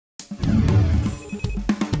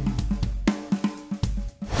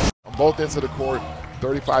both ends of the court,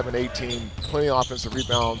 35 and 18, plenty of offensive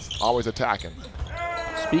rebounds, always attacking.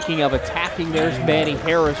 Speaking of attacking, there's Manny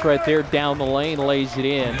Harris right there down the lane, lays it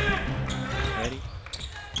in. Ready?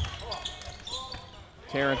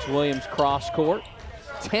 Terrence Williams cross court.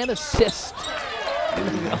 10 assists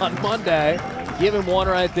on Monday. Give him one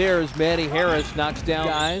right there as Manny Harris knocks down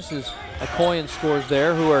guys as Okoyen scores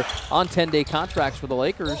there, who are on 10-day contracts for the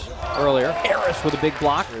Lakers earlier. Harris with a big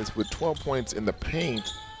block. It's with 12 points in the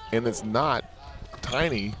paint, and it's not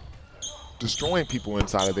Tiny destroying people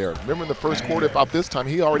inside of there. Remember in the first quarter, about this time,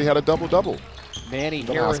 he already had a double-double. Manny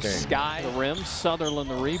Harris, Sky, the rim, Sutherland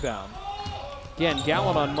the rebound. Again,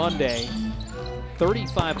 Gallen on Monday,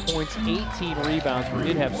 35 points, 18 rebounds. We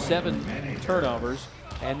did have 7 turnovers.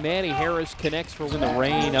 And Manny Harris connects for in the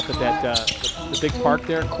rain up at that the big park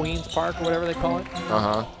there, Queens Park or whatever they call it.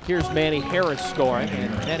 Here's Manny Harris scoring,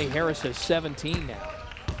 and Manny Harris has 17 now.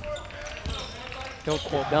 Don't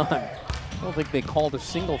quote done. I don't think they called a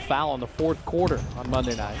single foul in the fourth quarter on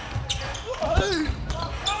Monday night.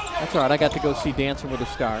 That's all right. I got to go see Dancing with the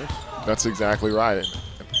Stars. That's exactly right.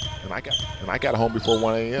 And I got home before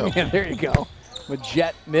 1 a.m. Yeah, there you go. With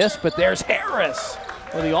Jet miss, but there's Harris.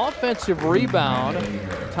 Well, the offensive rebound,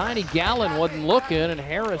 Tiny Gallen wasn't looking, and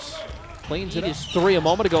Harris cleans it. His 3 a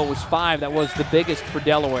moment ago was 5. That was the biggest for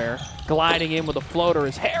Delaware. Gliding in with a floater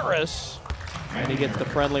is Harris, and he gets the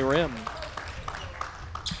friendly rim.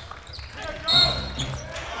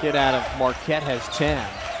 Kid out of Marquette has 10.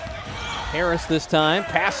 Harris this time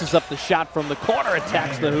passes up the shot from the corner,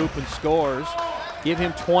 attacks the hoop and scores. Give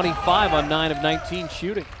him 25 on 9 of 19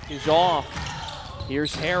 shooting. He's off.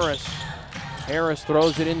 Here's Harris. Harris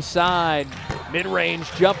throws it inside.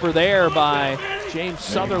 Mid-range jumper there by James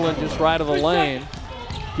Sutherland just right of the lane.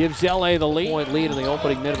 Gives LA the lead. Point lead in the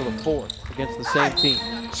opening minute of the fourth against the same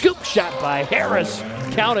team. Scoop shot by Harris.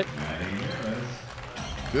 Count it.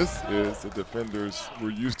 This is the defenders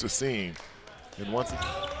we're used to seeing. And once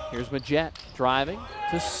here's Majette driving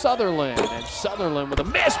to Sutherland, and Sutherland with a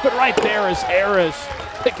miss, but right there is Harris.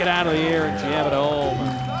 Pick it out of the air and jam it home.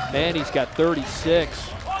 Manny's got 36.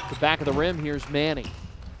 The back of the rim, here's Manny.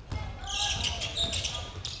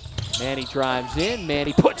 Manny drives in,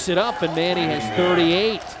 Manny puts it up, and Manny has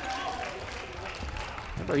 38.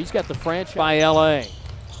 Remember, he's got the franchise by LA.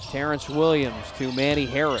 Terrence Williams to Manny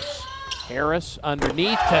Harris. Harris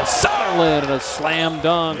underneath to Sutherland, and a slam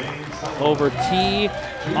dunk over T.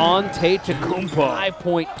 Antetokounmpo.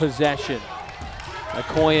 5-point possession.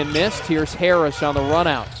 Okoyen missed. Here's Harris on the run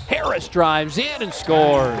out. Harris drives in and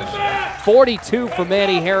scores. 42 for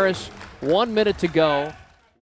Manny Harris. 1 minute to go.